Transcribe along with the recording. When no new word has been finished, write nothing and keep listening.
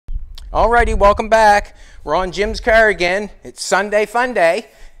Alrighty, welcome back. We're on Jim's car again. It's Sunday fun day.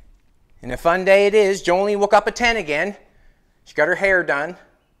 And a fun day it is. Jolene woke up at 10 again. She got her hair done.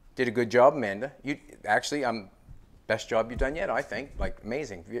 Did a good job, Amanda. You actually, best job you've done yet, I think. Like,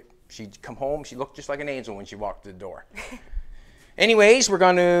 amazing. She'd come home, she looked just like an angel when she walked to the door. Anyways, we're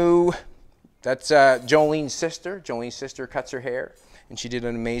going to, that's Jolene's sister. Jolene's sister cuts her hair, and she did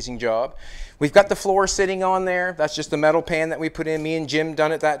an amazing job. We've got the floor sitting on there. That's just the metal pan that we put in. Me and Jim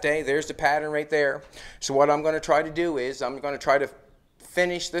done it that day. There's the pattern right there. So what I'm going to try to do is I'm going to try to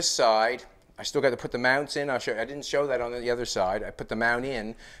finish this side. I still got to put the mounts in. I didn't show that on the other side. I put the mount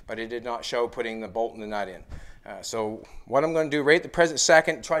in, but it did not show putting the bolt and the nut in. So what I'm going to do right at the present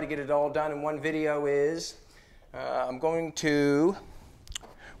second, try to get it all done in one video is I'm going to,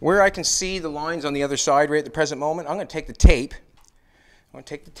 where I can see the lines on the other side right at the present moment, I'm going to take the tape. I'm going to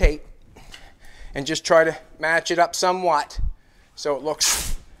take the tape and just try to match it up somewhat so it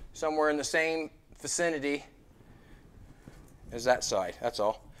looks somewhere in the same vicinity as that side. That's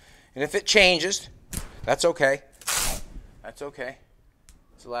all. And if it changes, that's okay. That's okay.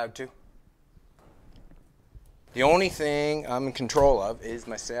 It's allowed to. The only thing I'm in control of is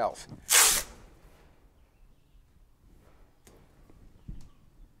myself.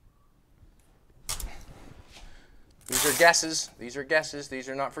 These are guesses. These are guesses. These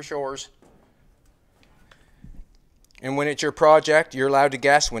are not for sures. And when it's your project, you're allowed to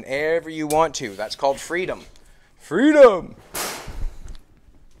guess whenever you want to. That's called freedom. Freedom!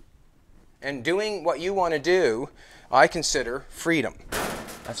 And doing what you want to do, I consider freedom.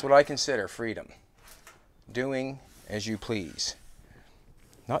 That's what I consider freedom. Doing as you please.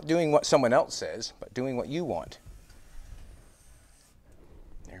 Not doing what someone else says, but doing what you want.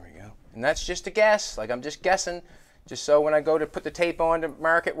 There we go. And that's just a guess. Like, I'm just guessing, just so when I go to put the tape on to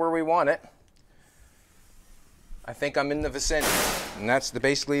mark it where we want it, I think I'm in the vicinity. And that's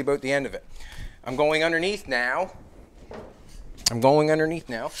basically about the end of it. I'm going underneath now. I'm going underneath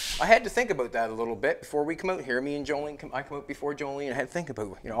now. I had to think about that a little bit before we come out here. Me and Jolene, I come out before Jolene, and I had to think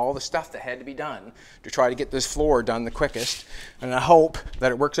about all the stuff that had to be done to try to get this floor done the quickest. And I hope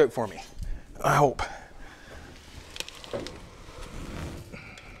that it works out for me. I hope.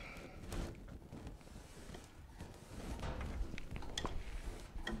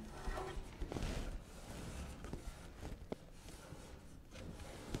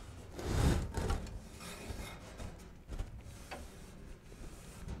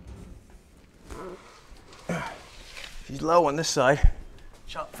 She's low on this side.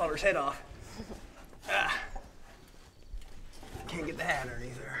 Chop the feller's head off. Can't get the hat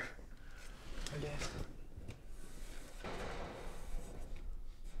underneath there, I guess.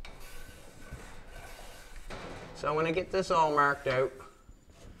 So when I get this all marked out,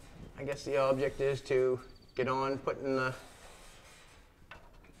 I guess the object is to get on putting the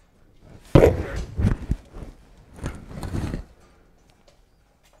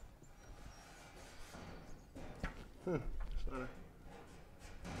it's not a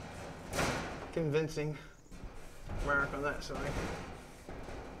convincing mark on that side.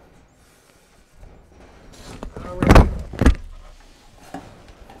 Alright.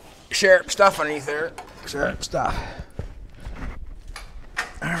 Sharp stuff underneath there. Sharp stuff.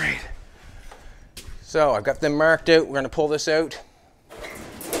 Alright. So I've got them marked out. We're going to pull this out.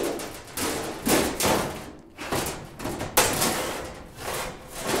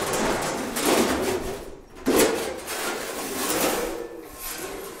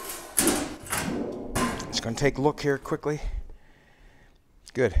 Going to take a look here quickly.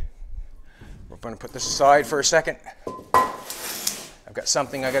 Good. We're going to put this aside for a second. I've got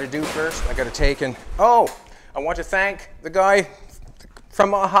something I got to do first. I got to take and I want to thank the guy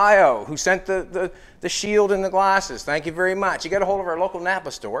from Ohio who sent the shield and the glasses. Thank you very much. You got a hold of our local Napa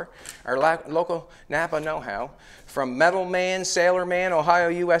store, our local Napa know-how from Metal Man, Sailor Man, Ohio,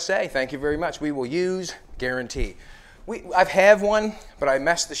 USA. Thank you very much. We will use, guarantee. I've have one, but I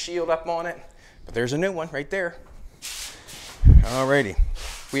messed the shield up on it. But there's a new one right there. Alrighty.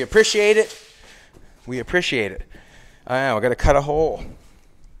 We appreciate it. We appreciate it. I got to cut a hole.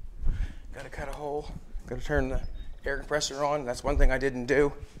 Got to cut a hole. Got to turn the air compressor on. That's one thing I didn't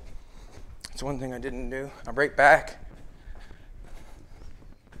do. That's one thing I didn't do. I'll break back.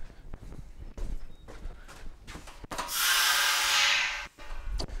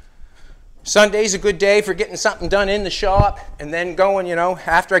 Sunday's a good day for getting something done in the shop and then going,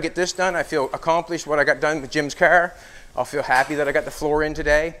 after I get this done, I feel accomplished what I got done with Jim's car. I'll feel happy that I got the floor in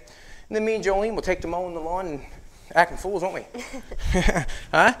today. And then me and Jolene will take to mowing the lawn and acting fools, won't we?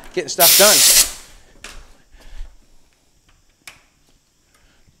 Huh? Getting stuff done.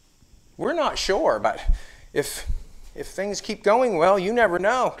 We're not sure, but if things keep going well, you never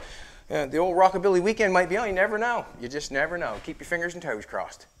know. The old Rockabilly weekend might be on. You never know. You just never know. Keep your fingers and toes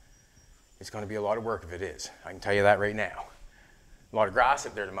crossed. It's going to be a lot of work if it is. I can tell you that right now. A lot of grass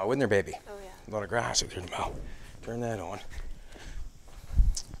up there to mow, isn't there, baby? Oh, yeah. A lot of grass up there to mow. Turn that on.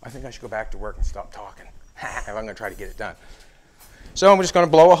 I think I should go back to work and stop talking. If I'm going to try to get it done. So I'm just going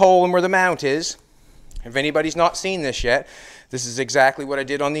to blow a hole in where the mount is. If anybody's not seen this yet, this is exactly what I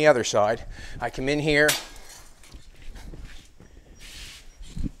did on the other side. I come in here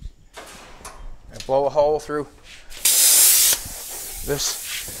and blow a hole through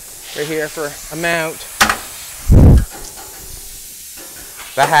this right here for a mount.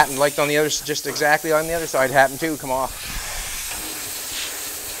 That happened like on the other, just exactly on the other side happened too. Come off.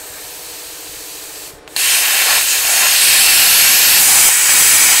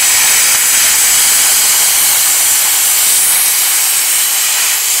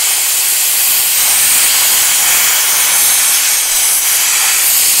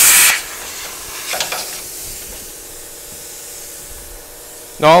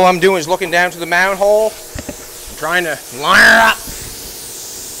 And all I'm doing is looking down to the mount hole, I'm trying to line her up.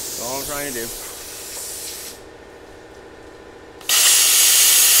 That's all I'm trying to do.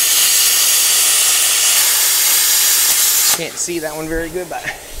 Can't see that one very good, but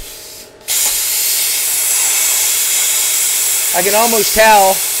I can almost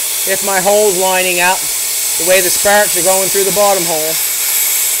tell if my hole's lining up the way the sparks are going through the bottom hole.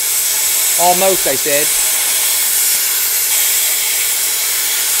 Almost, I said.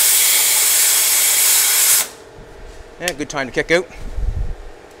 Yeah, good time to kick out.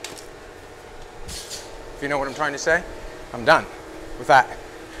 If you know what I'm trying to say, I'm done with that.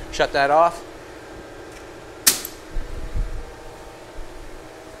 Shut that off.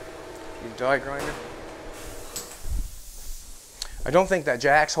 Die grinder. I don't think that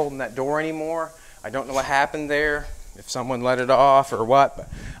jack's holding that door anymore. I don't know what happened there, if someone let it off or what, but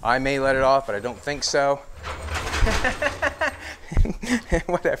I may let it off, but I don't think so.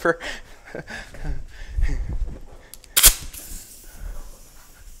 Whatever.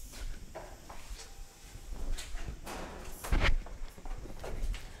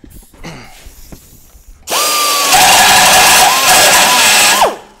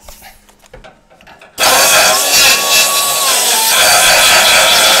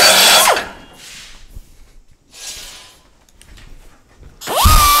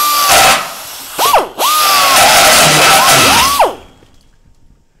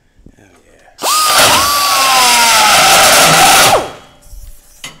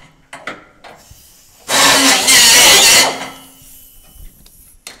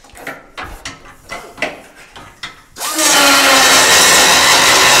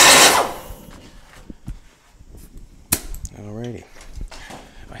 Alrighty,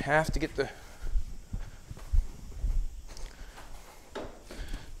 I have to get that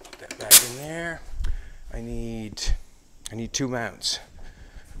back in there. I need 2 mounts.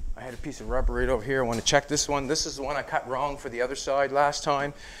 I had a piece of rubber right over here. I want to check this one. This is the one I cut wrong for the other side last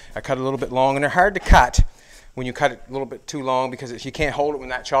time. I cut a little bit long, and they're hard to cut when you cut it a little bit too long because you can't hold it with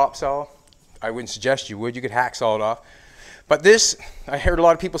that chop saw. I wouldn't suggest you would. You could hacksaw it off. But this, I heard a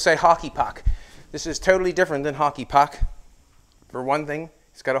lot of people say hockey puck. This is totally different than hockey puck. For one thing,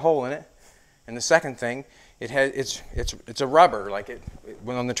 it's got a hole in it, and the second thing, it's a rubber. Like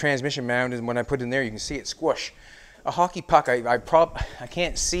when on the transmission mount, and when I put it in there, you can see it squish. A hockey puck, I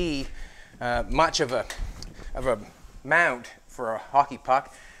can't see much of a mount for a hockey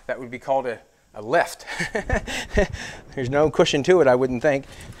puck. That would be called a lift. There's no cushion to it, I wouldn't think.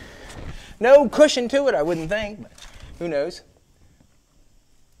 No cushion to it, I wouldn't think. But who knows?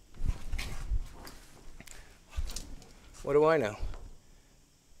 What do I know?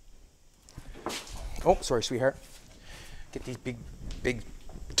 Oh, sorry, sweetheart. Get these big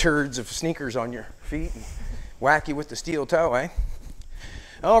turds of sneakers on your feet and whack you with the steel toe, eh?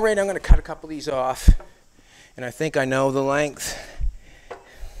 All right, I'm going to cut a couple of these off. And I think I know the length.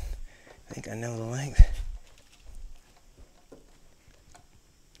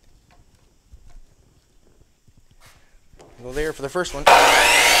 Go there for the first one.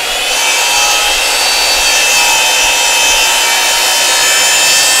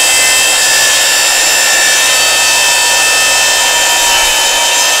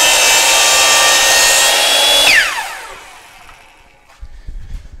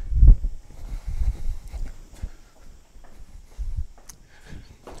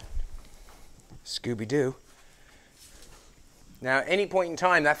 Scooby-Doo. Now, any point in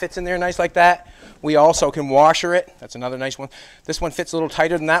time, that fits in there nice like that. We also can washer it. That's another nice one. This one fits a little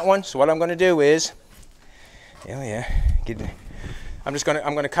tighter than that one. So what I'm going to do is, I'm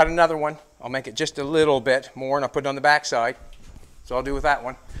going to cut another one. I'll make it just a little bit more, and I'll put it on the back side. So I'll do with that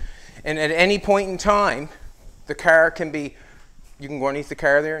one. And at any point in time, the car can be, you can go underneath the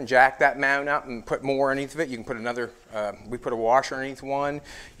car there and jack that mount up and put more underneath of it. You can put another, we put a washer underneath one.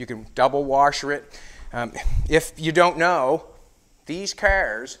 You can double washer it. If you don't know, these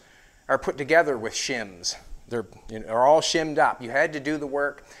cars are put together with shims. They're all shimmed up. You had to do the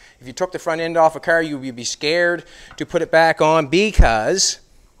work. If you took the front end off a car, you would be scared to put it back on because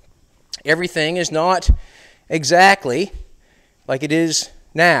everything is not exactly like it is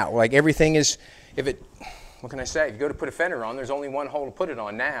now. Like everything is, what can I say? If you go to put a fender on, there's only one hole to put it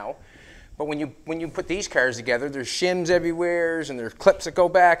on now. But when you put these cars together, there's shims everywhere and there's clips that go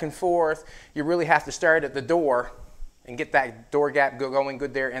back and forth. You really have to start at the door and get that door gap going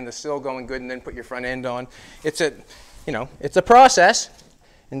good there and the sill going good, and then put your front end on. It's a process.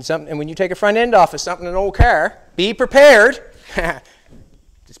 And when you take a front end off of something in an old car, be prepared to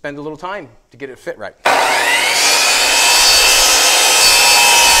spend a little time to get it fit right.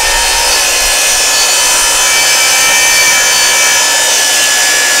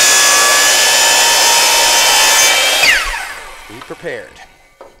 Be prepared.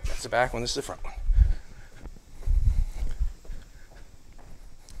 That's the back one, this is the front one.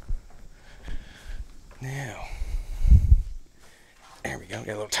 Now, there we go, get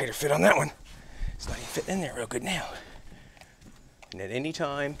a little tighter fit on that one. It's not even fitting in there real good now. And at any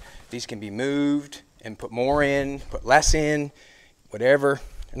time, these can be moved and put more in, put less in, whatever.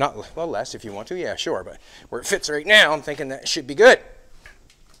 Not, well, less if you want to, yeah, sure, but where it fits right now, I'm thinking that should be good.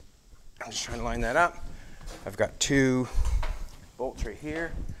 I'm just trying to line that up. I've got 2 bolts right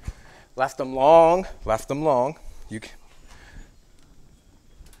here. Left them long. You can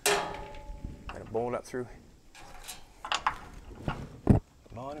got a bolt up through the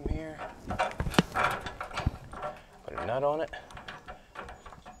bottom here. Put a nut on it.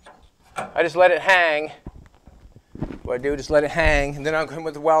 I just let it hang. What I do, just let it hang, and then I'll come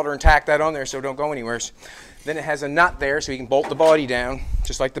with the welder and tack that on there so it don't go anywhere. Then it has a nut there so you can bolt the body down,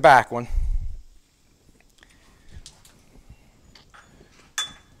 just like the back one.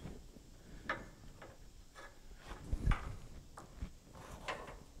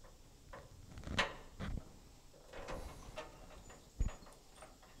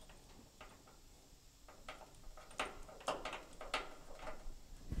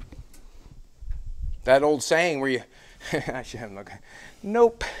 That old saying where you, I should have them look,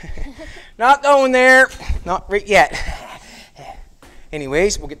 nope, not going there, not right yet.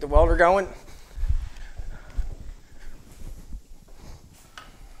 Anyways, we'll get the welder going.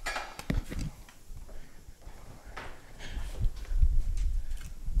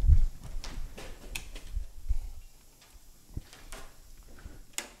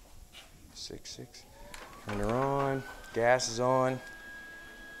 Six. Turn her on, gas is on.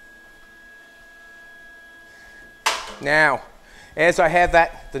 Now, as I have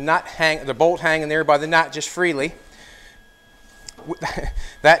the bolt hanging there by the nut just freely,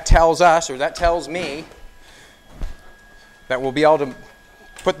 that tells us, or that tells me, that we'll be able to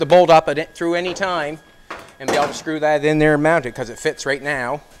put the bolt up through any time and be able to screw that in there and mount it because it fits right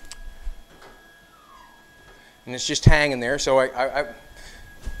now. And it's just hanging there, so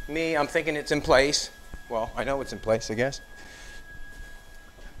I'm thinking it's in place. Well, I know it's in place, I guess.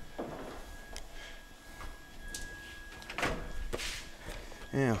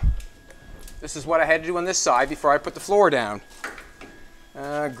 Yeah. This is what I had to do on this side before I put the floor down.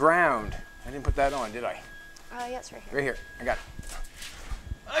 Ground. I didn't put that on, did I? Yeah, it's right here. Right here. I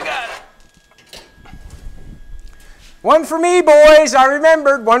got it. One for me, boys. I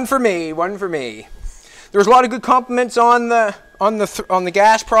remembered. One for me. There was a lot of good compliments on the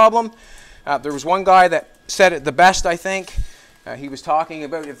gas problem. There was one guy that said it the best, I think. He was talking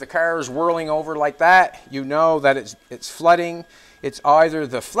about if the car is whirling over like that, you know that it's flooding. It's either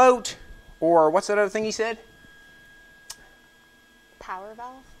the float or what's that other thing he said? Power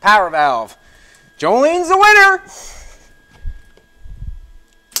valve. Power valve. Jolene's the winner.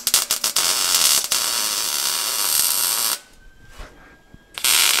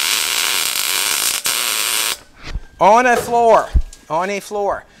 On a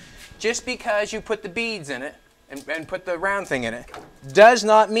floor. Just because you put the beads in it and put the round thing in it does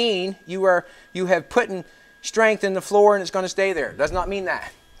not mean you have put in strength in the floor and it's going to stay there. It does not mean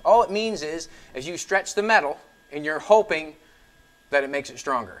that. All it means is you stretch the metal and you're hoping that it makes it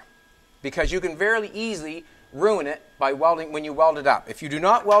stronger. Because you can very easily ruin it by welding when you weld it up. If you do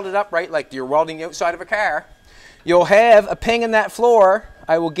not weld it up right, like you're welding the outside of a car, you'll have a ping in that floor.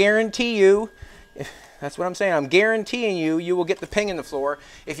 I will guarantee you, that's what I'm saying, I'm guaranteeing you will get the ping in the floor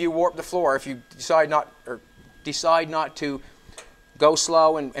if you warp the floor, if you decide not to go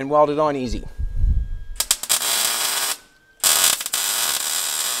slow and weld it on easy.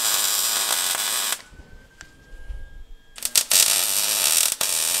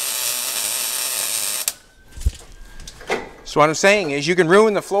 So what I'm saying is you can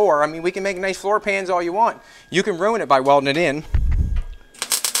ruin the floor. I mean, we can make nice floor pans all you want. You can ruin it by welding it in.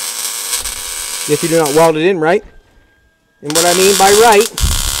 If you do not weld it in right. And what I mean by right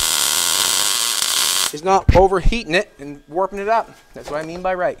is not overheating it and warping it up. That's what I mean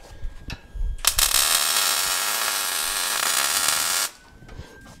by right.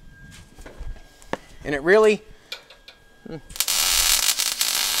 And it really...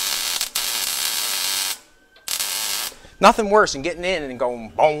 Nothing worse than getting in and going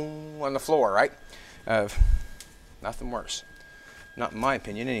boom on the floor, right? Nothing worse. Not in my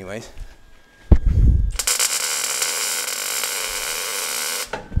opinion, anyways.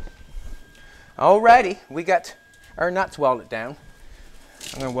 Alrighty, we got our nuts welded down.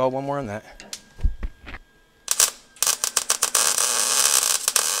 I'm going to weld one more on that.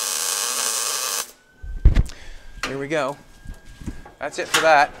 Here we go. That's it for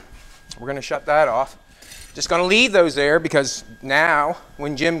that. We're going to shut that off. Just going to leave those there because now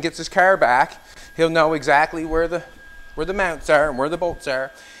when Jim gets his car back, he'll know exactly where the mounts are and where the bolts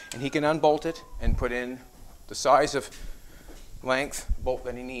are, and he can unbolt it and put in the size of length bolt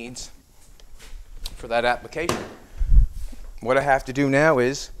that he needs for that application. What I have to do now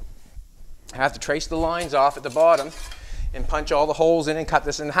is I have to trace the lines off at the bottom and punch all the holes in and cut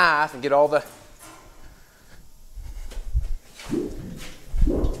this in half and get all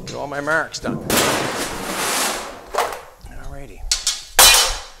my marks done. Alrighty.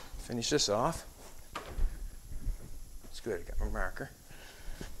 Finish this off. It's good, I got my marker.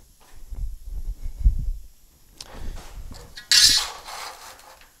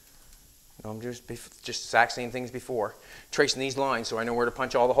 I'm just exact same things before. Tracing these lines so I know where to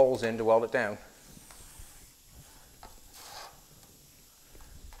punch all the holes in to weld it down.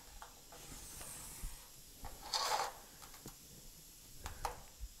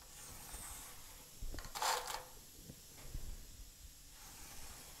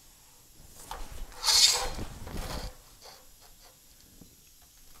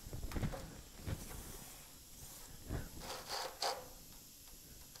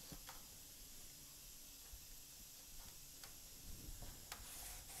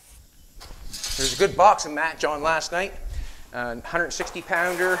 There's a good boxing match on last night. 160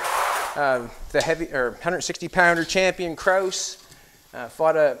 pounder, the heavy 160 pounder champion Kraus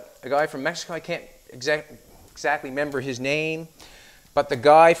fought a guy from Mexico. I can't exactly remember his name, but the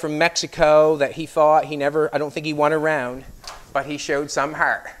guy from Mexico that he fought, I don't think he won a round, but he showed some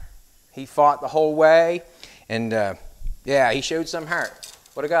heart. He fought the whole way, and yeah, he showed some heart.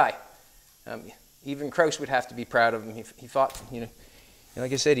 What a guy! Even Kraus would have to be proud of him. He fought, you know.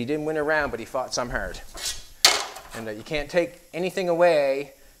 Like I said, he didn't win a round, but he fought some hard. And you can't take anything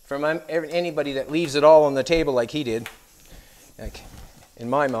away from anybody that leaves it all on the table like he did, like, in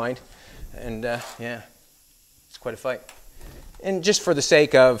my mind. And yeah, it's quite a fight. And just for the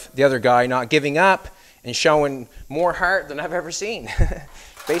sake of the other guy not giving up and showing more heart than I've ever seen,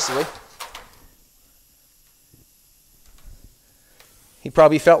 basically. He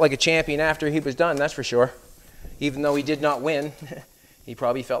probably felt like a champion after he was done, that's for sure. Even though he did not win. He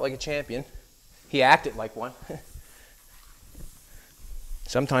probably felt like a champion. He acted like one.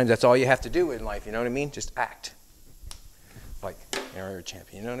 Sometimes that's all you have to do in life, you know what I mean? Just act like you're a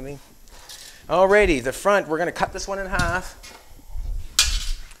champion, you know what I mean? Alrighty, the front, we're going to cut this one in half.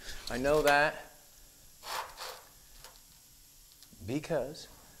 I know that because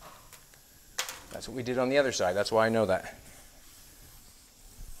that's what we did on the other side. That's why I know that.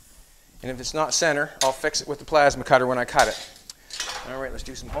 And if it's not center, I'll fix it with the plasma cutter when I cut it. All right, let's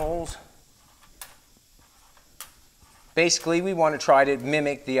do some holes. Basically, we want to try to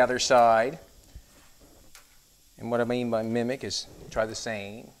mimic the other side. And what I mean by mimic is try the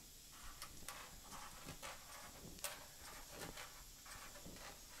same.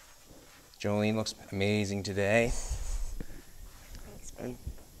 Jolene looks amazing today.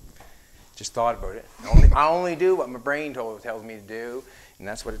 Just thought about it. I only do what my brain tells me to do, and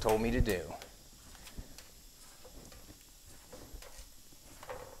that's what it told me to do.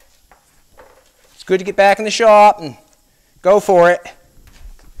 It's good to get back in the shop and go for it.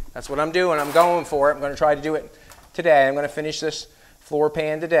 That's what I'm doing. I'm going for it. I'm going to try to do it today. I'm going to finish this floor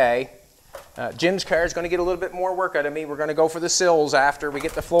pan today. Jim's car is going to get a little bit more work out of me. We're going to go for the sills after we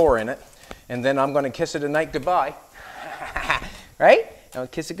get the floor in it. And then I'm going to kiss it a night goodbye. Right? I'll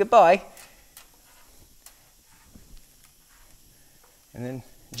kiss it goodbye. And then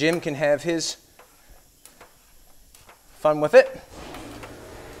Jim can have his fun with it.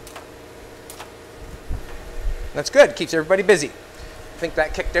 That's good. Keeps everybody busy. I think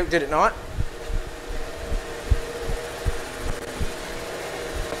that kicked out, did it not?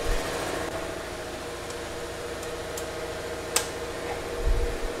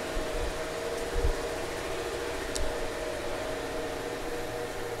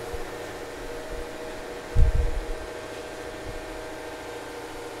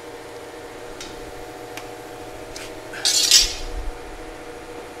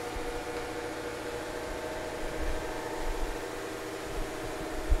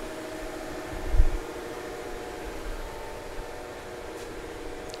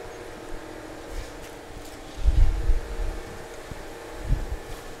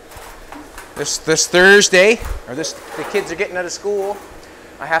 This Thursday, or the kids are getting out of school.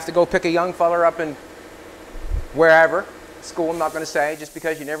 I have to go pick a young feller up in wherever school. I'm not going to say, just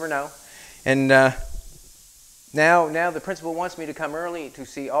because you never know. And now the principal wants me to come early to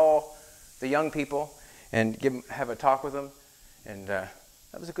see all the young people and have a talk with them. And that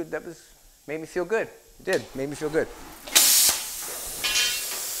made me feel good. It did, made me feel good.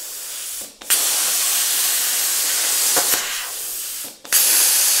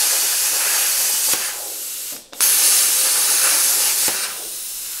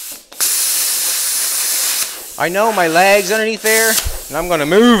 I know my leg's underneath there, and I'm going to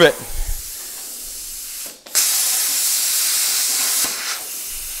move it.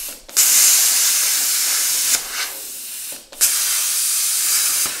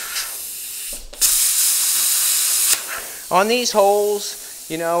 On these holes,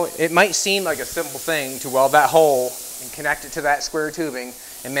 you know, it might seem like a simple thing to weld that hole and connect it to that square tubing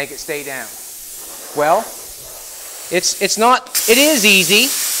and make it stay down. Well, it's not, it is easy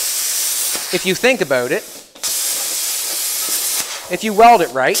if you think about it. If you weld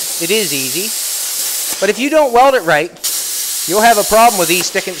it right, it is easy. But if you don't weld it right, you'll have a problem with these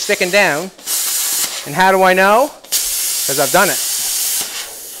sticking down. And how do I know? Because I've done it.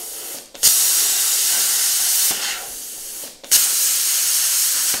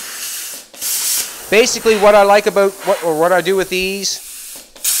 Basically, what I like about what I do with these,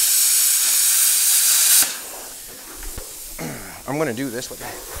 I'm going to do this with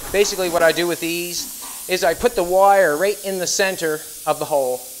it. Basically, what I do with these is I put the wire right in the center of the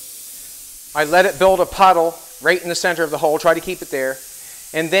hole. I let it build a puddle right in the center of the hole, try to keep it there,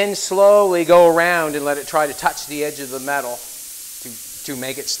 and then slowly go around and let it try to touch the edge of the metal to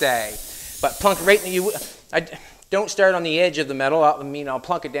make it stay. But plunk right in I don't start on the edge of the metal. I'll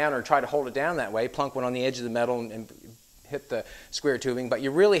plunk it down or try to hold it down that way. Plunk one on the edge of the metal and hit the square tubing. But you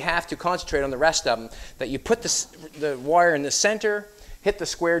really have to concentrate on the rest of them. That you put the wire in the center, hit the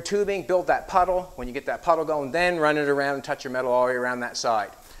square tubing, build that puddle. When you get that puddle going, then run it around and touch your metal all the way around that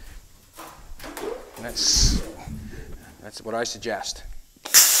side. And that's what I suggest.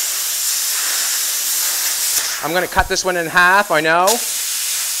 I'm going to cut this one in half, I know.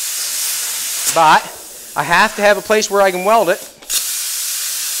 But I have to have a place where I can weld it.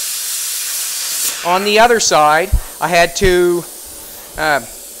 On the other side, I had to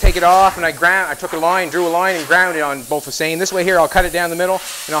take it off, and I took a line, drew a line, and ground it on both the same. This way here, I'll cut it down the middle,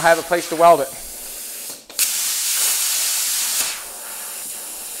 and I'll have a place to weld it.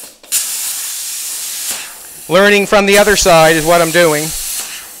 Learning from the other side is what I'm doing.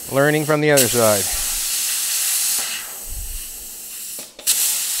 Learning from the other side.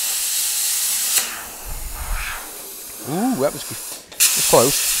 Ooh, that was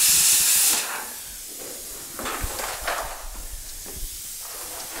close.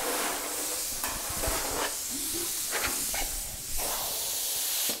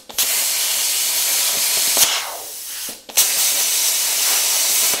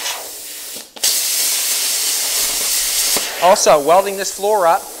 Also, welding this floor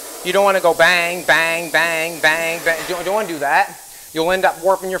up, you don't want to go bang, bang, bang, bang, bang. You don't want to do that. You'll end up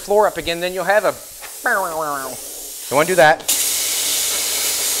warping your floor up again, then you'll have a... Don't want to do that.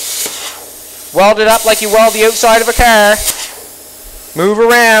 Weld it up like you weld the outside of a car. Move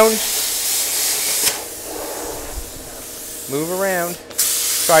around. Move around.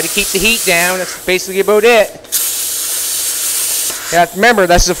 Try to keep the heat down. That's basically about it. You have to remember,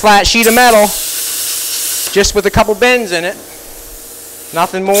 this is a flat sheet of metal, just with a couple bends in it.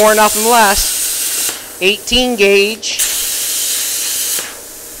 Nothing more, nothing less. 18 gauge.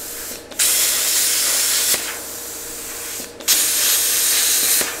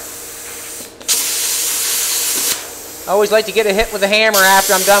 I always like to get a hit with a hammer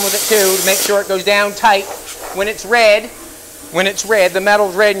after I'm done with it too, to make sure it goes down tight. When it's red, the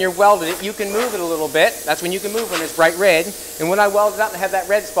metal's red and you're welded it, you can move it a little bit. That's when you can move when it's bright red. And when I weld it up and have that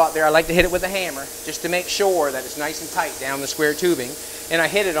red spot there, I like to hit it with a hammer, just to make sure that it's nice and tight down the square tubing. And I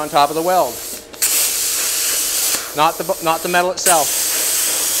hit it on top of the weld, not the metal itself.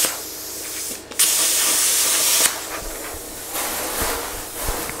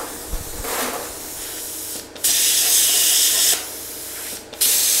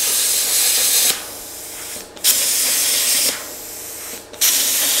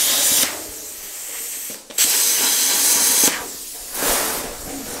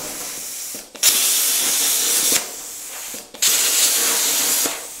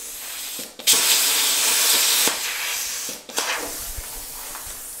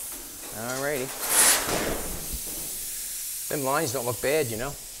 Alrighty. Them lines don't look bad, you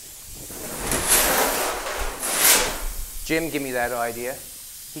know. Jim gave me that idea.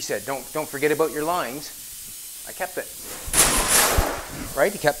 He said, don't forget about your lines. I kept it.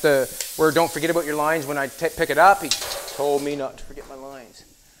 Right? He kept the word, don't forget about your lines. When I pick it up, he told me not to forget my lines.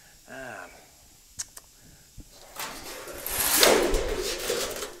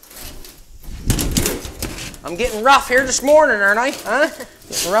 I'm getting rough here this morning, aren't I? Huh?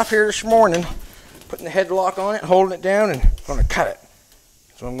 Getting rough here this morning. Putting the headlock on it, holding it down, and going to cut it.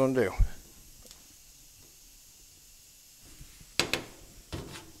 That's what I'm going to do.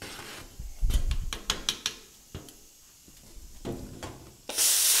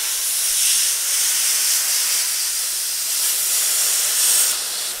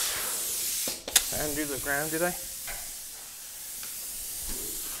 I didn't do the ground, did I?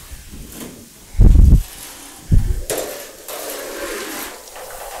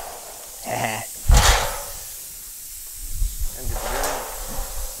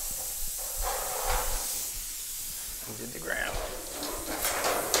 Did the ground.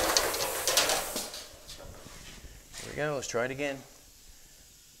 There we go, let's try it again.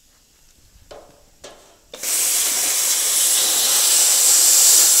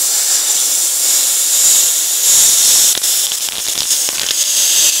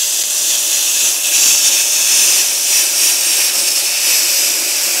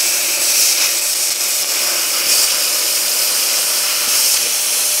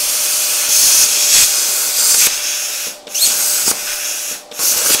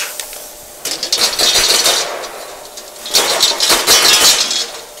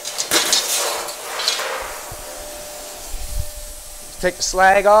 Take the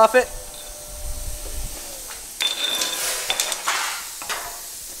slag off it.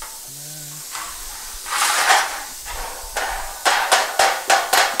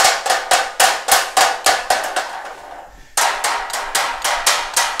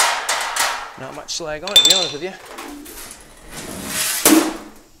 Not much slag on it, to be honest with you.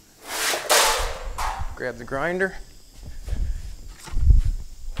 Grab the grinder.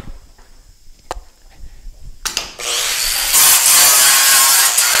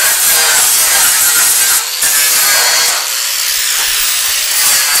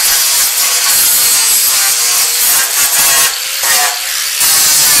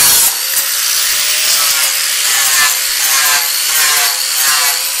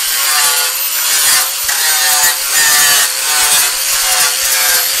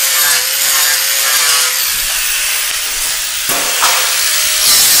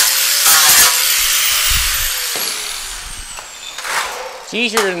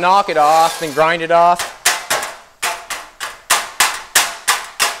 It's easier to knock it off than grind it off.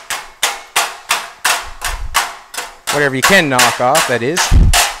 Whatever you can knock off, that is.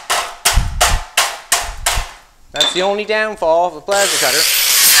 That's the only downfall of the plasma cutter.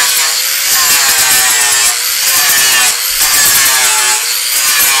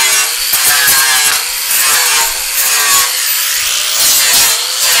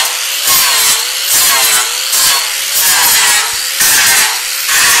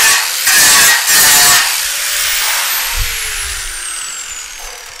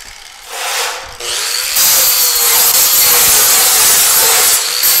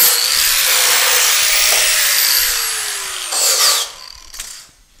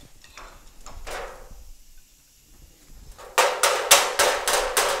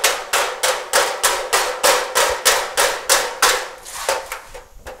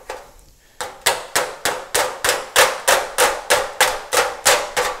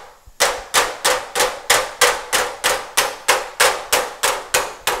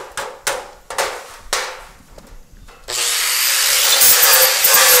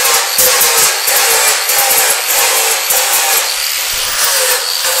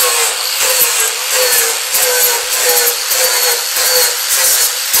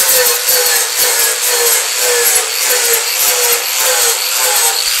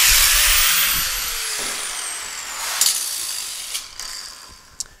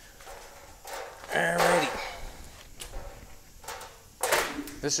 Alrighty.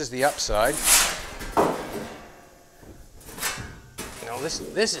 This is the upside. No, this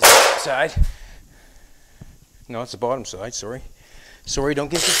is the upside. No, it's the bottom side, sorry. Sorry, don't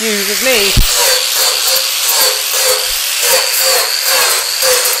get confused with me.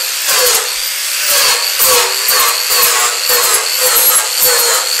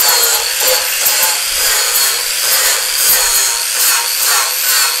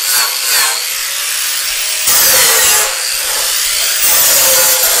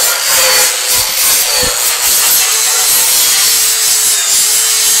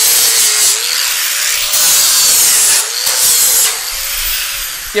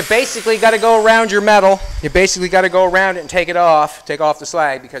 You basically got to go around your metal. You basically got to go around it and take it off. Take off the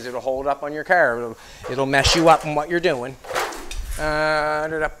slag because it'll hold up on your car. It'll mess you up in what you're doing. Me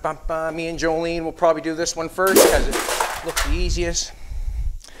and Jolene will probably do this one first because it looks the easiest.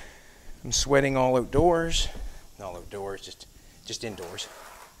 I'm sweating all outdoors. Not all outdoors, just indoors.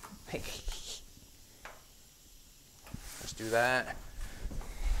 Let's do that.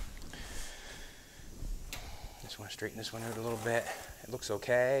 Just want to straighten this one out a little bit. It looks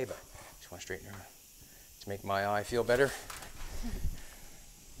okay, but just want to straighten it out to make my eye feel better.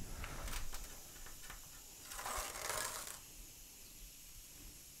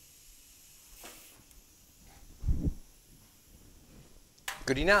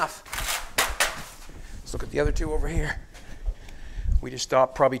 Good enough. Let's look at the other two over here. We just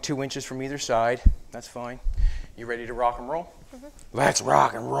stopped probably 2 inches from either side. That's fine. You ready to rock and roll? Mm-hmm. Let's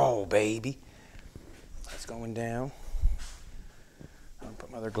rock and roll, baby. That's going down. I'll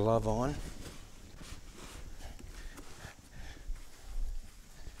put my other glove on.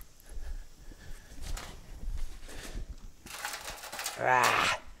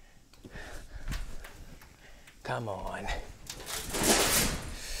 Ah. Come on.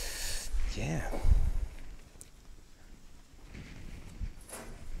 Yeah.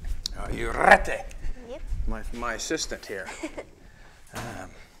 Are you ready? Yep. My assistant here.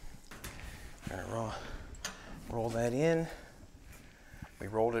 Gonna roll that in. We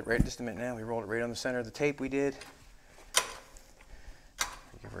rolled it right, just a minute now, we rolled it right on the center of the tape we did.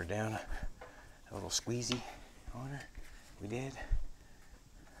 Give her down a little squeezy on her. We did.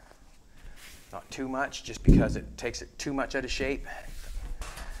 Not too much, just because it takes it too much out of shape.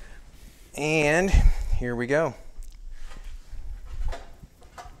 And here we go.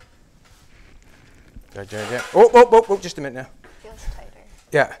 Oh, just a minute now. Feels tighter.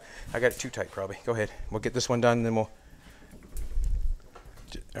 Yeah, I got it too tight probably. Go ahead. We'll get this one done, and then we'll...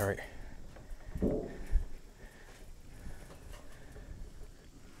 All right.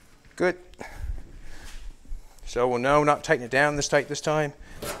 Good. So we'll know not tighten it down this tight this time.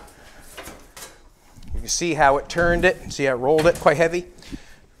 You can see how it turned it. See how it rolled it quite heavy.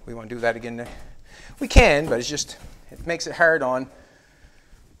 We want to do that again now. We can, but it's just, it makes it hard on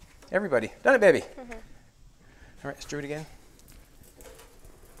everybody. Done it, baby? Mm-hmm. All right, let's do it again.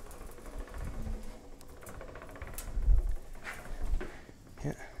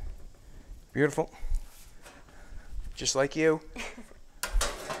 Yeah. Beautiful. Just like you.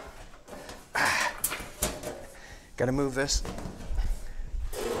 Got to move this.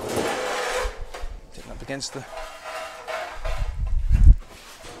 Sitting up against the...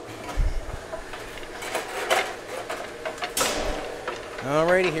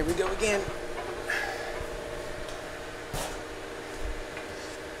 Alrighty, here we go again.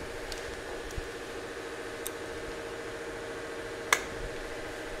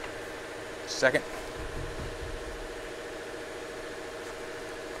 Second.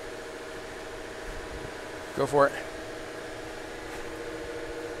 Go for it.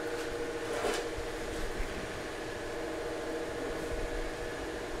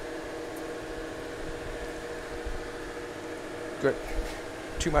 Good.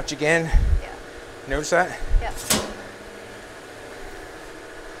 Too much again. Yeah. Notice that? Yeah.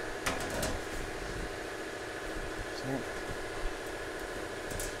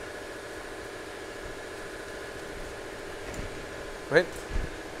 Go ahead.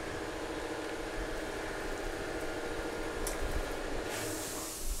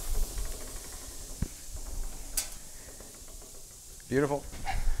 Beautiful.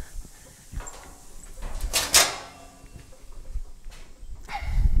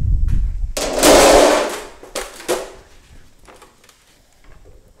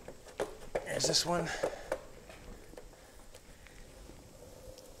 There's this one.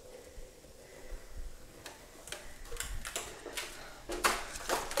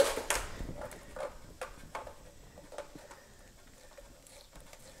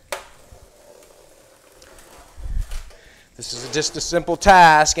 This is just a simple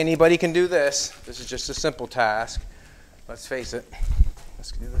task. Anybody can do this. This is just a simple task. Let's face it.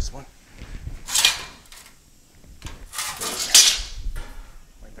 Let's do this one.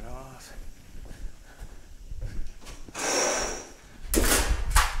 Wipe it off.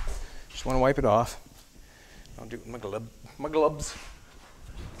 Just want to wipe it off. I'll do it with my gloves.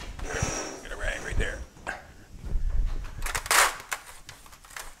 Get a rag right there.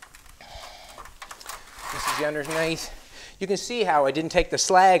 This is the underneath. You can see how I didn't take the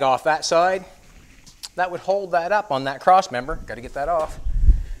slag off that side. That would hold that up on that cross member. Got to get that off.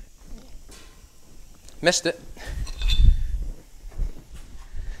 Missed it.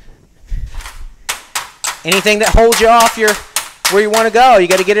 Anything that holds you off your where you want to go. You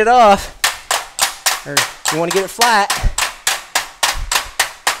got to get it off. Or you want to get it flat.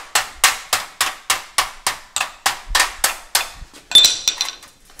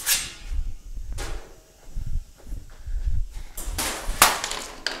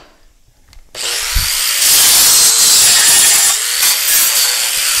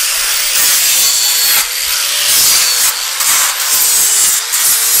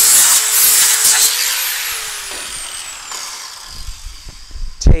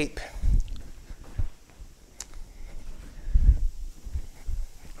 Tape.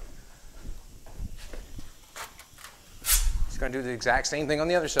 Just going to do the exact same thing on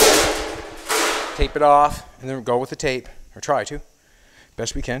the other side. Tape it off and then go with the tape, or try to,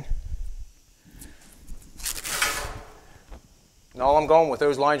 best we can. And all I'm going with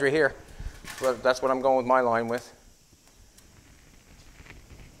those lines right here. That's what I'm going with my line with.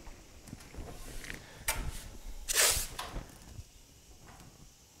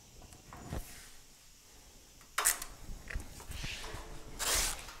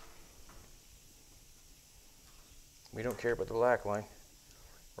 We don't care about the black line.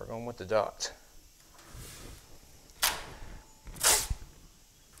 We're going with the dots.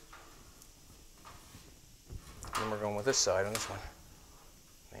 And we're going with this side on this one.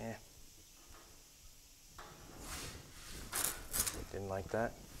 Man. Didn't like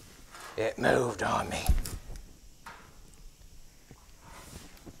that. It moved on me.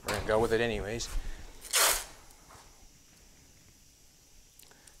 We're going to go with it anyways.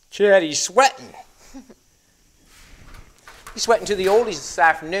 Chatty's sweating. He's sweating to the oldies this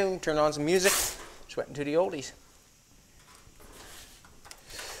afternoon. Turn on some music. Sweating to the oldies.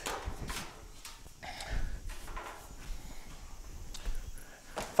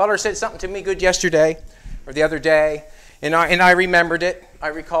 Feller said something to me good yesterday or the other day, and I remembered it. I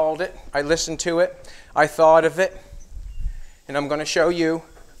recalled it. I listened to it. I thought of it, and I'm going to show you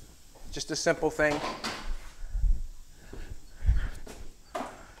just a simple thing.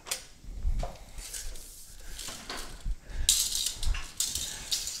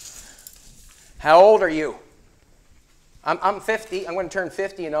 How old are you? I'm 50. I'm going to turn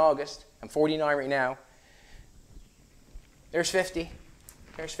 50 in August. I'm 49 right now. There's 50.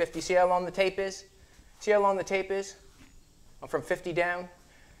 There's 50. See how long the tape is? See how long the tape is? I'm from 50 down.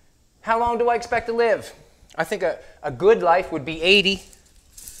 How long do I expect to live? I think a good life would be 80.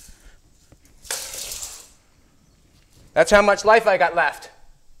 That's how much life I got left.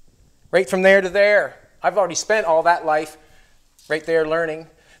 Right from there to there. I've already spent all that life right there learning.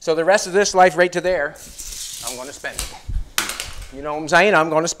 So the rest of this life right to there, I'm going to spend it. You know what I'm saying?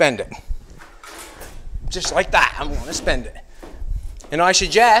 I'm going to spend it. Just like that, I'm going to spend it. And I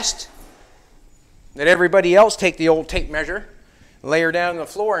suggest that everybody else take the old tape measure, lay her down on the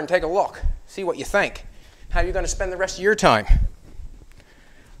floor and take a look. See what you think. How are you going to spend the rest of your time?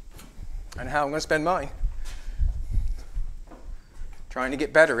 And how I'm going to spend mine. Trying to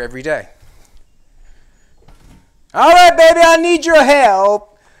get better every day. All right, baby, I need your help.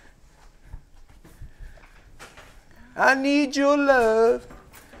 I need your love.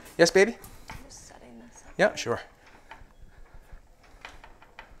 Yes, baby? I'm just setting this up. Yeah, sure.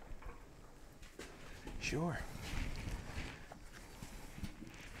 Sure.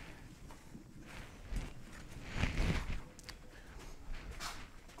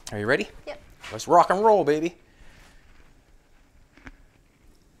 Are you ready? Yep. Let's rock and roll, baby.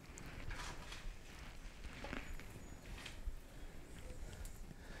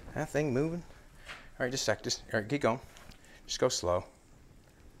 That thing moving. All right, just a sec. All right, keep going. Just go slow.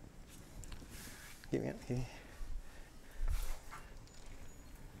 Give me up. Give me.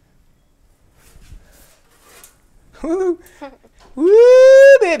 Woo!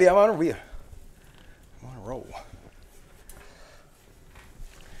 Woo, baby! I'm on a wheel. I'm on a roll.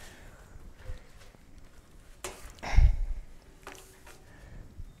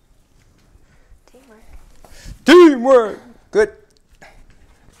 Teamwork. Teamwork. Good.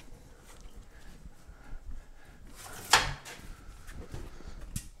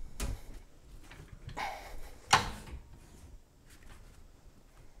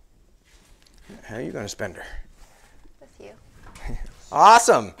 How are you going to spend her? With you.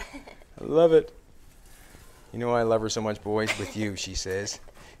 Awesome. I love it. You know I love her so much, boys. With you, she says.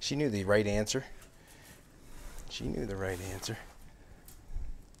 She knew the right answer. She knew the right answer.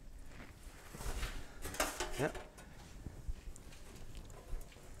 Yep.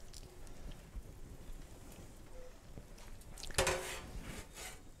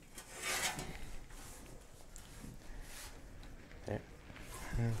 There.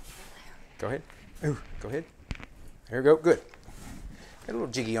 Go ahead. Ooh, go ahead. There we go. Good. Got a little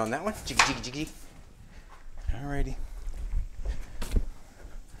jiggy on that one. Jiggy, jiggy, jiggy. Alrighty.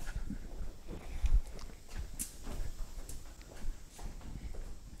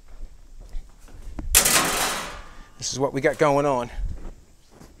 This is what we got going on.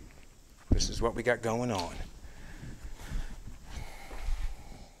 This is what we got going on.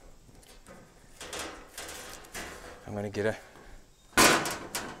 I'm going to get a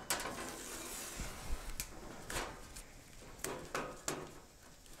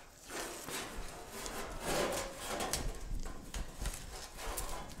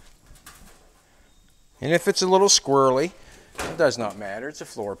and if it's a little squirrely, it does not matter. It's a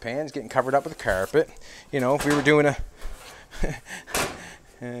floor pan. It's getting covered up with a carpet. You know, if we were doing a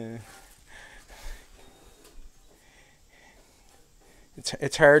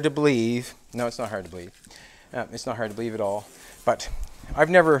it's hard to believe. No, it's not hard to believe. It's not hard to believe at all. But I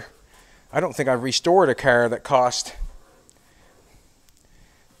don't think I've restored a car that cost,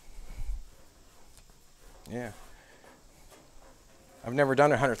 yeah. I've never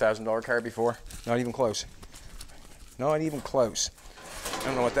done a $100,000 car before. Not even close. Not even close. I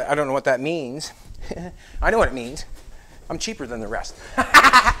don't know what that means. I know what it means. I'm cheaper than the rest.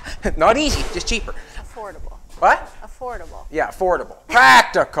 Not easy, just cheaper. Affordable. What? Affordable. Yeah, affordable.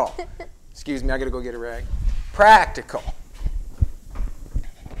 Practical. Excuse me, I gotta go get a rag. Practical.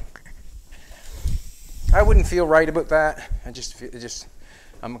 I wouldn't feel right about that.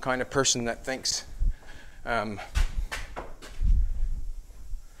 I'm a kind of person that thinks that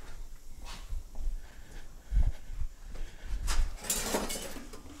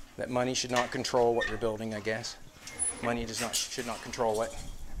money should not control what you're building, I guess. Money should not control it.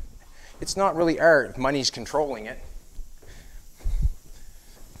 It's not really art if money's controlling it.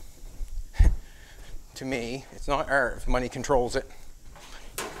 To me, it's not art if money controls it.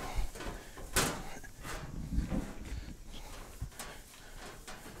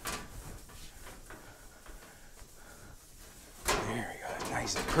 There we go,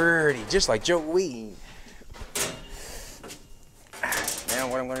 nice and pretty, just like Joey. Now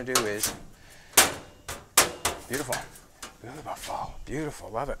what I'm going to do is, beautiful, beautiful, beautiful,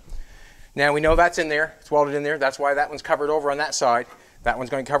 love it. Now we know that's in there, it's welded in there, that's why that one's covered over on that side. That one's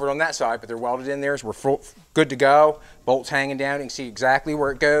going to be covered on that side, but they're welded in there, so we're good to go. Bolts hanging down, you can see exactly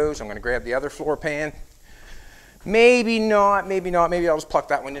where it goes. I'm going to grab the other floor pan. Maybe not, maybe not, maybe I'll just pluck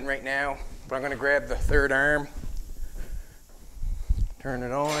that one in right now. But I'm going to grab the third arm, turn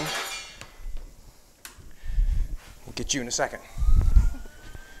it on. We'll get you in a second.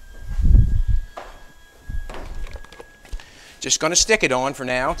 Just going to stick it on for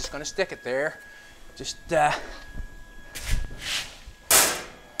now. Just going to stick it there. Just, that's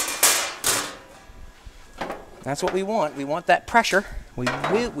what we want. We want that pressure. We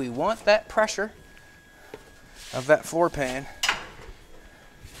want that pressure of that floor pan.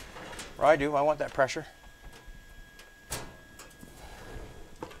 Or I do. I want that pressure.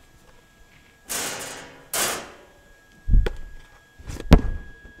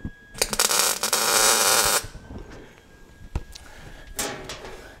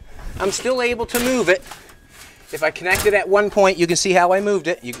 I'm still able to move it. If I connect it at one point, you can see how I moved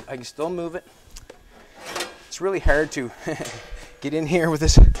it. I can still move it. It's really hard to get in here with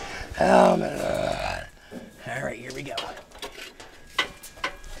this helmet. All right, here we go.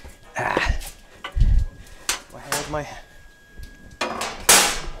 I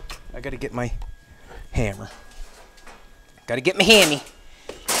gotta get my hammer. Gotta get my hammy.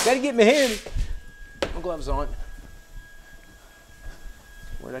 Gotta get my hammy. My gloves on.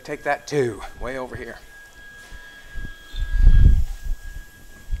 Where'd I take that to? Way over here.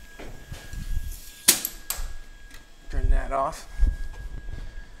 Turn that off.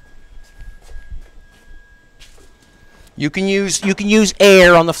 You can use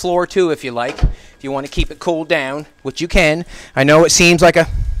air on the floor too if you like. If you want to keep it cooled down, which you can. I know it seems like a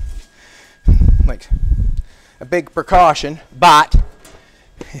big precaution, but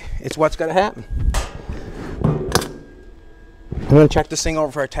it's what's going to happen. I'm going to check this thing over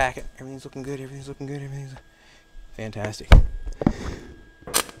before I tack it. Everything's looking good, everything's looking good, everything's fantastic.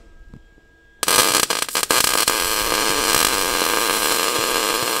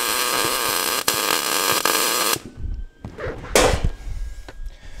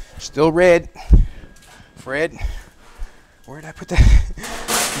 Still red. Fred, where did I put that?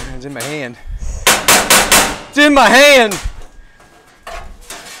 It's in my hand. It's in my hand!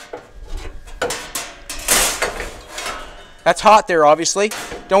 That's hot there, obviously.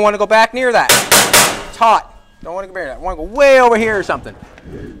 Don't want to go back near that. It's hot. Don't want to go near that. I want to go way over here or something.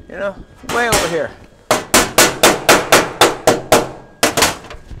 You know, way over here.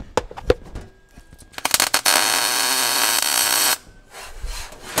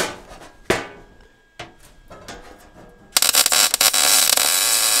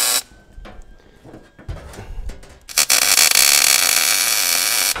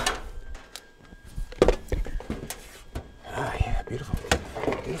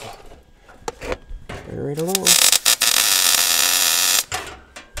 Beautiful. Right along.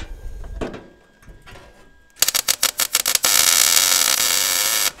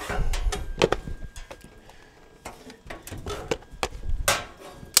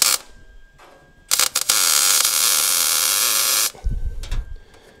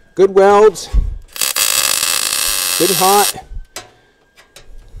 Good welds. Good and hot.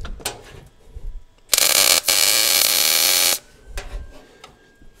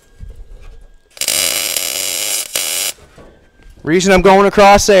 Reason I'm going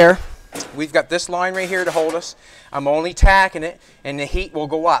across there, we've got this line right here to hold us. I'm only tacking it, and the heat will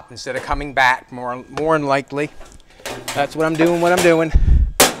go up instead of coming back more than likely. That's what I'm doing,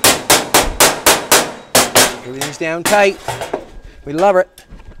 Everything's down tight. We love it.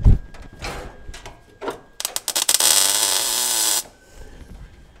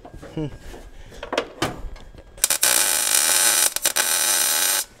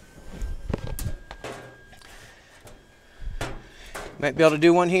 Might be able to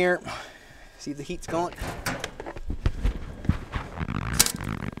do one here. See if the heat's going.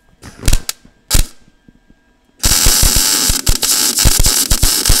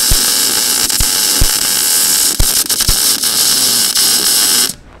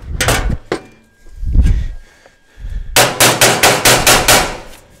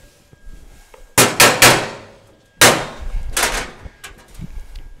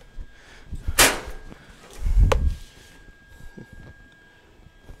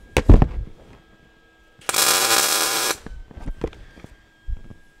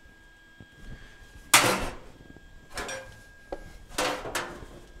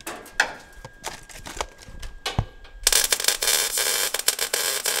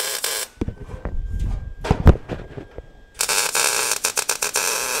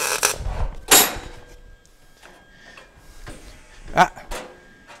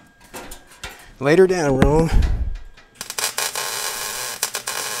 Later down, Ron.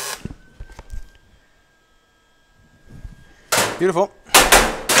 Beautiful.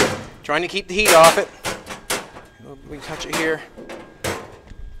 Trying to keep the heat off it. We can touch it here.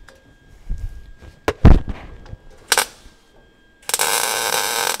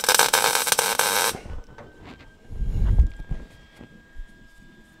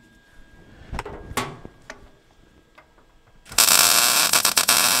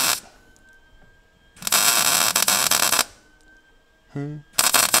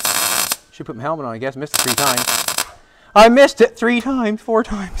 Should put my helmet on, I guess. Missed it 3 times. I missed it 3 times, 4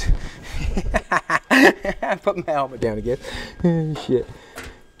 times. I put my helmet down again. Shit.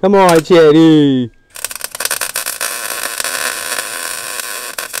 Come on, Chetty.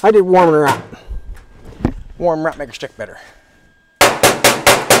 I did warming her up. Warm her up, make her stick better.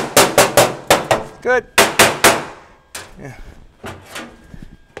 Good. Yeah.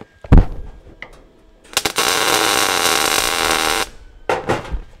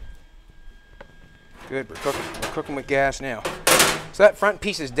 Good, we're cooking with gas now. So that front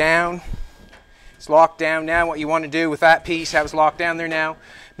piece is down. It's locked down now. What you want to do with that piece, have it locked down there now,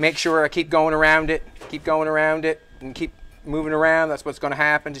 make sure I keep going around it, and keep moving around. That's what's going to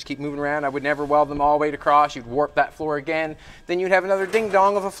happen. Just keep moving around. I would never weld them all the way across. You'd warp that floor again. Then you'd have another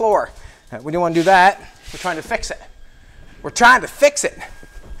ding-dong of a floor. We don't want to do that. We're trying to fix it. We're trying to fix it.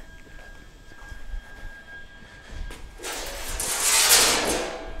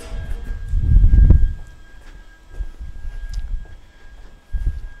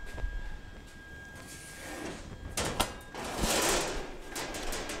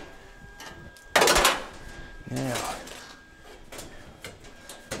 Now,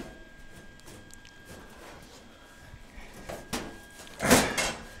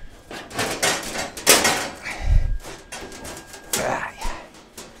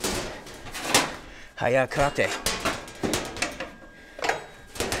 hayakate.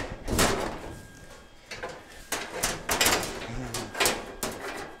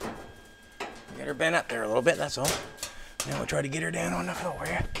 Get her bent up there a little bit, that's all. Now we'll try to get her down on the floor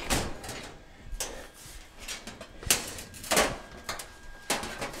here.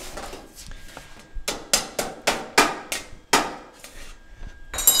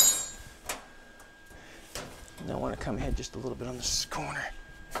 I want to come ahead just a little bit on this corner.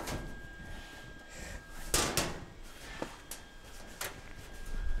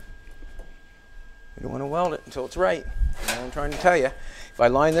 You don't want to weld it until it's right. That's what I'm trying to tell you. If I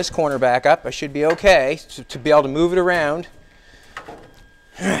line this corner back up, I should be okay to be able to move it around.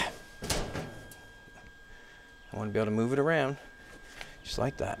 I want to be able to move it around just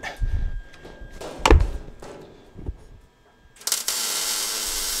like that.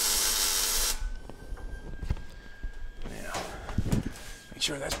 Make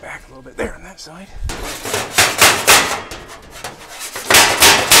sure that's back a little bit there on that side.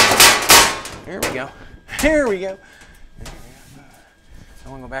 There we go. There we go. I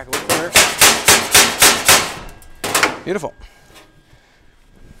want to go back a little further. Beautiful.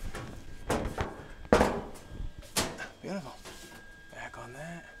 Beautiful. Back on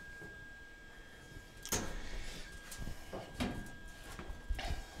that.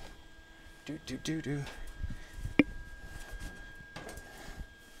 Do.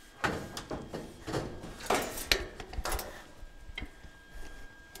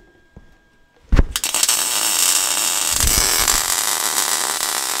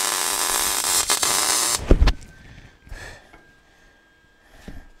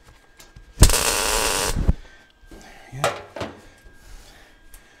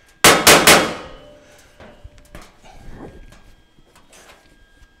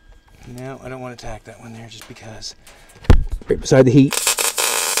 No, I don't want to tack that one there just because. Right beside the heat.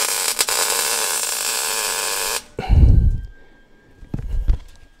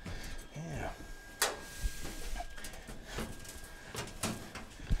 Yeah.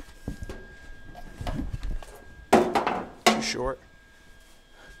 Too short.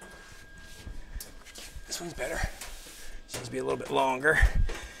 This one's better. Seems to be a little bit longer.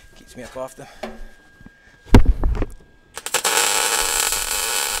 Keeps me up off the...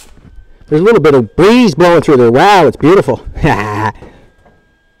 There's a little bit of breeze blowing through there. Wow, it's beautiful.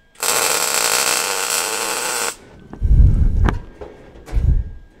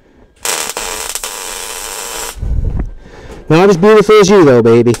 Not as beautiful as you, though,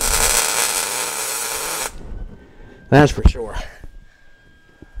 baby. That's for sure.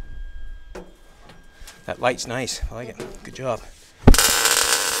 That light's nice. I like it. Good job.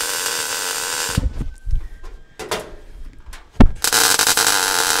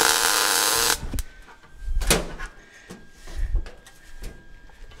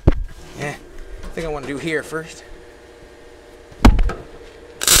 Yeah, I think I want to do here first.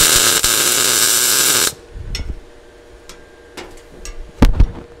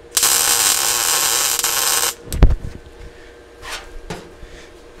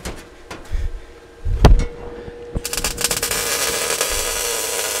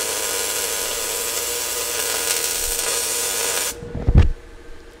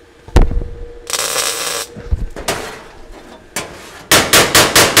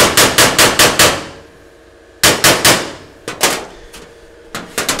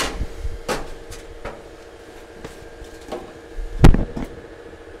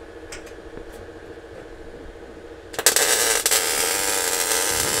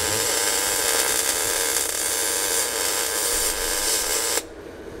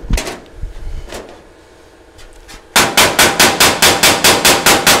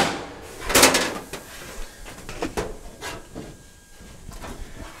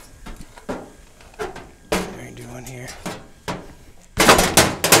 Here.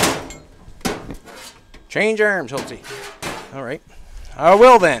 Change arms, Holtzy. All right. I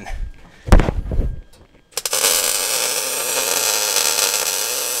will then.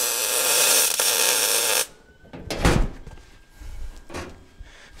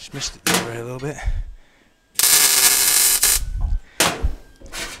 Just missed it right a little bit.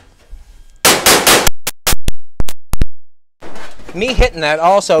 Me hitting that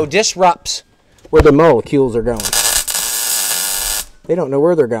also disrupts where the molecules are going. They don't know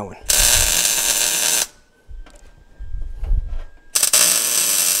where they're going.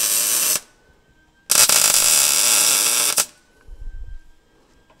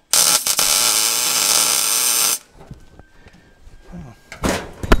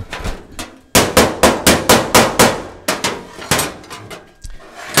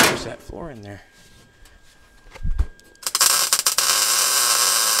 There's that floor in there.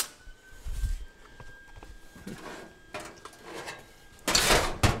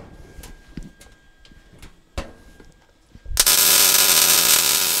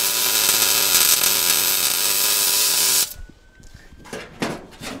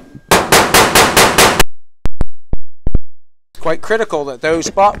 Quite critical that those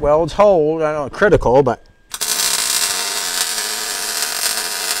spot welds hold. I don't know, critical, but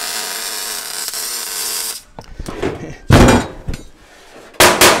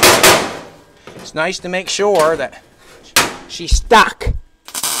it's nice to make sure that she's stuck.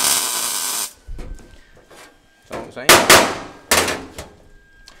 That's all I'm saying.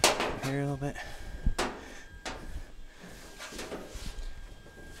 Here a little bit.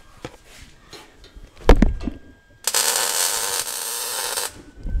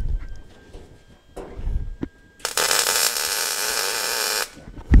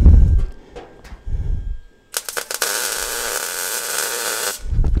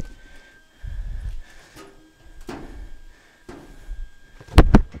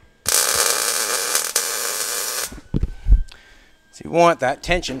 So you want that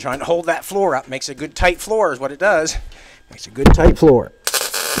tension, trying to hold that floor up. Makes a good tight floor is what it does. Makes a good tight floor.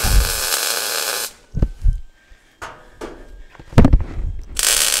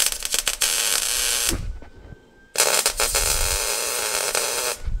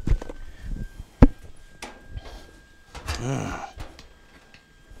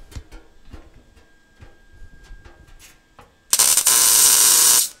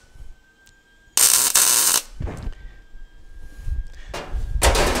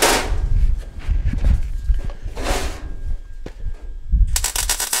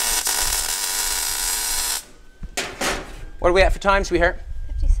 What are we at for time, sweetheart?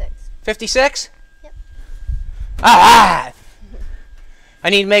 56. 56? Yep. Ah! I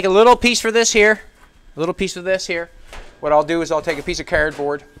need to make a little piece for this here. A little piece of this here. What I'll do is I'll take a piece of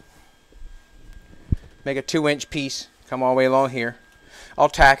cardboard, make a 2-inch piece, come all the way along here. I'll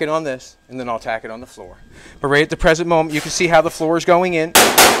tack it on this, and then I'll tack it on the floor. But right at the present moment, you can see how the floor is going in.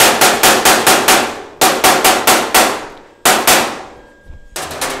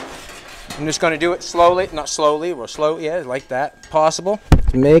 I'm just going to do it slowly, not slowly, well, slow, yeah, like that, possible.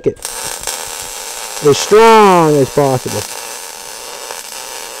 To make it as strong as possible.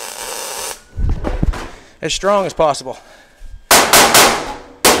 As strong as possible.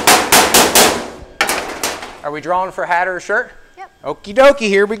 Are we drawing for a hat or a shirt? Yep. Okie dokie,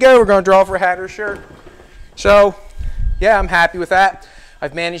 here we go. We're going to draw for a hat or a shirt. So, yeah, I'm happy with that.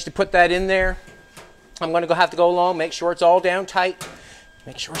 I've managed to put that in there. I'm going to have to go along, make sure it's all down tight.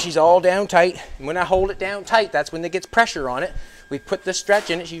 Make sure she's all down tight. And when I hold it down tight, that's when it gets pressure on it. We put the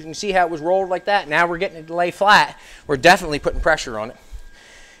stretch in it so you can see how it was rolled like that. Now we're getting it to lay flat. We're definitely putting pressure on it.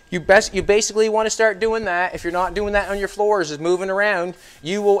 You basically want to start doing that. If you're not doing that on your floors, is moving around,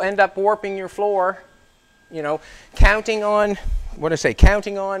 you will end up warping your floor. You know, counting on,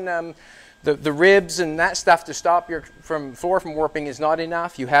 counting on the ribs and that stuff to stop your floor from warping is not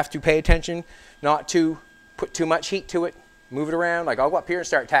enough. You have to pay attention not to put too much heat to it. Move it around. Like I'll go up here and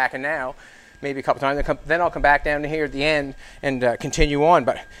start tacking now, maybe a couple times. Then I'll come back down to here at the end and continue on.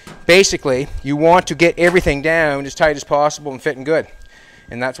 But basically, you want to get everything down as tight as possible and fitting good.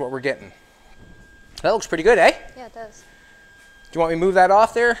 And that's what we're getting. That looks pretty good, eh? Yeah, it does. Do you want me to move that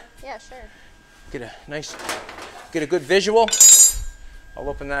off there? Yeah, sure. Get a good visual. I'll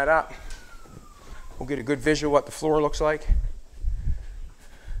open that up. We'll get a good visual what the floor looks like.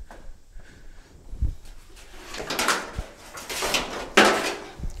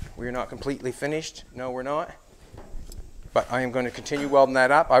 We're not completely finished. No, we're not. But I am going to continue welding that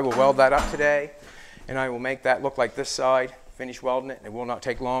up. I will weld that up today, and I will make that look like this side. Finish welding it. It will not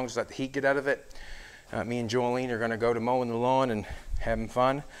take long. Just let the heat get out of it. Me and Jolene are going to go to mowing the lawn and having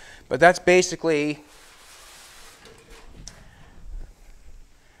fun. But that's basically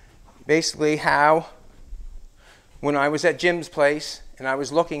how, when I was at Jim's place and I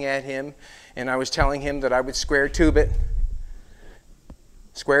was looking at him and I was telling him that I would square tube it,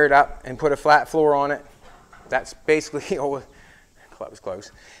 square it up and put a flat floor on it. That's basically, oh, that was close.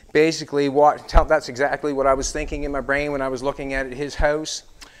 Basically, that's exactly what I was thinking in my brain when I was looking at his house.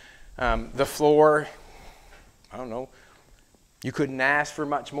 The floor, I don't know, you couldn't ask for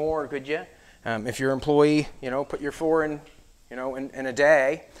much more, could you? If your employee, put your floor in, in a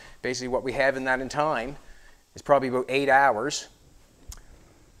day, basically what we have in that in time is probably about 8 hours.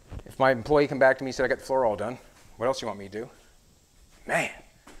 If my employee come back to me and said, I got the floor all done, what else do you want me to do? Man,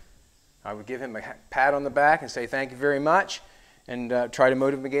 I would give him a pat on the back and say thank you very much and try to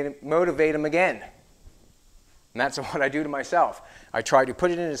motivate him again. And that's what I do to myself. I try to put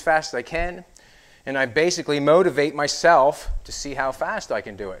it in as fast as I can, and I basically motivate myself to see how fast I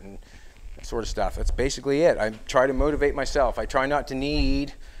can do it and that sort of stuff. That's basically it. I try to motivate myself. I try not to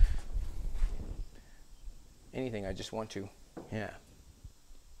need anything. I just want to, yeah.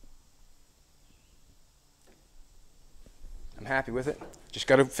 I'm happy with it. Just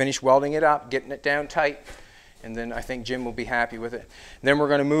got to finish welding it up, getting it down tight, and then I think Jim will be happy with it. And then we're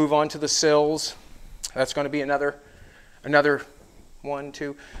going to move on to the sills. That's going to be another 1,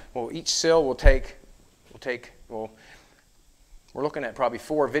 2. Well, each sill will take. We're looking at probably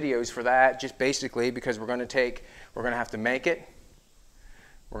 4 videos for that, just basically because we're going to have to make it.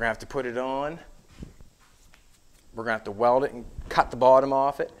 We're going to have to put it on. We're going to have to weld it and cut the bottom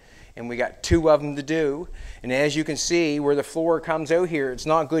off it. And we got 2 of them to do. And as you can see, where the floor comes out here, it's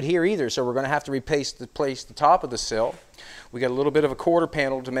not good here either. So we're going to have to replace the top of the sill. We got a little bit of a quarter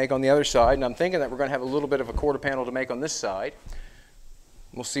panel to make on the other side. And I'm thinking that we're going to have a little bit of a quarter panel to make on this side.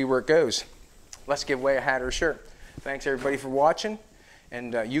 We'll see where it goes. Let's give away a hat or a shirt. Thanks everybody for watching.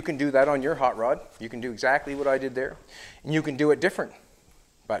 And you can do that on your hot rod. You can do exactly what I did there. And you can do it different.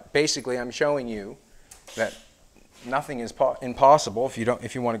 But basically I'm showing you that nothing is impossible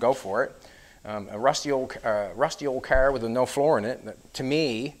if you want to go for it. A rusty old car with no floor in it, to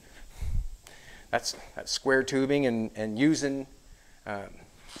me, that's square tubing and using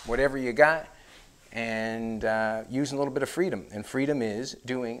whatever you got and using a little bit of freedom. And freedom is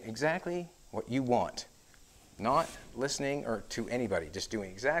doing exactly what you want, not listening to anybody, just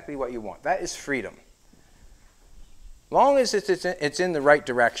doing exactly what you want. That is freedom. Long as it's in the right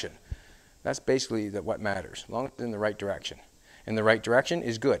direction. That's basically what matters. Long as it's in the right direction. And the right direction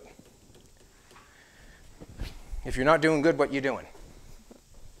is good. If you're not doing good, what you doing?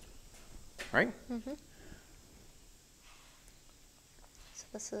 Right? Mm-hmm. So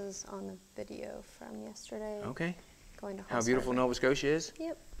this is on the video from yesterday. Okay. Going to How beautiful Nova Scotia is?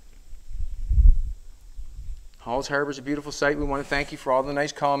 Yep. Halls Harbor is a beautiful site. We want to thank you for all the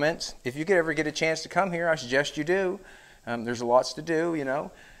nice comments. If you could ever get a chance to come here, I suggest you do. There's lots to do, you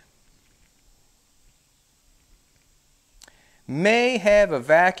know. May have a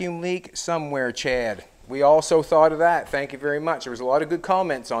vacuum leak somewhere, Chad. We also thought of that. Thank you very much. There was a lot of good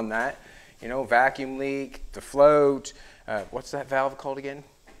comments on that. You know, vacuum leak, the float. What's that valve called again?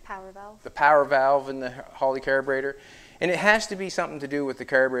 Power valve. The power valve in the Holley carburetor. And it has to be something to do with the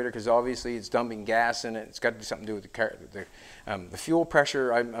carburetor because obviously it's dumping gas in it. It's got to do something to do with the fuel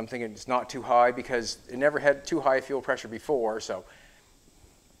pressure. I'm thinking it's not too high because it never had too high fuel pressure before, so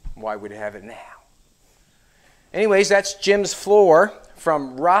why would it have it now? Anyways, that's Jim's floor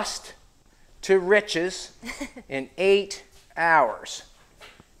from rust to riches in 8 hours.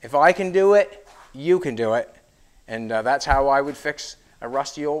 If I can do it, you can do it. And that's how I would fix a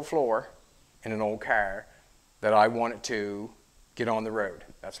rusty old floor in an old car that I wanted to get on the road.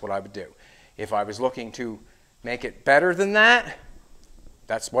 That's what I would do. If I was looking to make it better than that,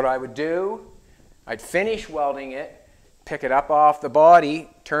 that's what I would do. I'd finish welding it, pick it up off the body,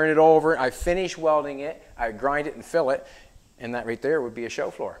 turn it over, I'd finish welding it, I'd grind it and fill it, and that right there would be a show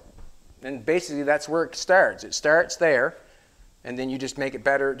floor. And basically that's where it starts. It starts there, and then you just make it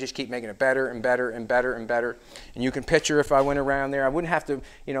better, just keep making it better and better and better and better. And you can picture if I went around there, I wouldn't have to,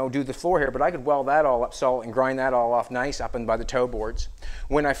 you know, do the floor here, but I could weld that all up solid and grind that all off nice up and by the toe boards.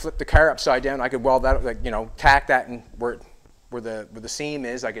 When I flip the car upside down, I could weld that, like, you know, tack that and where the seam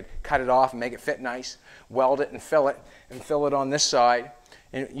is, I could cut it off and make it fit nice, weld it and fill it on this side.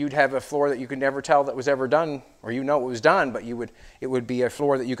 And you'd have a floor that you could never tell that was ever done, or you know it was done, but it would be a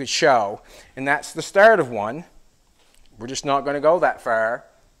floor that you could show. And that's the start of one. We're just not going to go that far.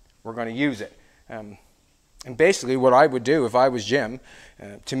 We're going to use it. And basically what I would do if I was Jim,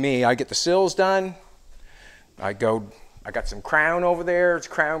 to me, I get the sills done. I got some crown over there. It's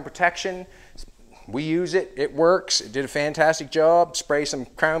crown protection. We use it. It works. It did a fantastic job. Spray some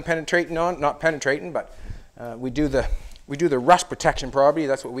crown penetrating on, not penetrating, but we do the rust protection property.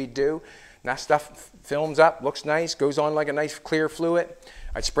 That's what we do. And that stuff films up, looks nice, goes on like a nice clear fluid.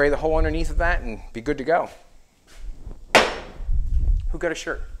 I'd spray the hole underneath of that and be good to go. Who got a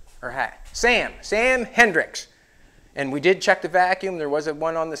shirt or hat? Sam Hendricks. And we did check the vacuum. There was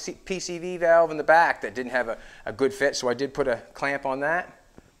one on the PCV valve in the back that didn't have a good fit, so I did put a clamp on that.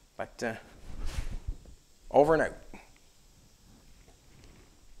 But over and out.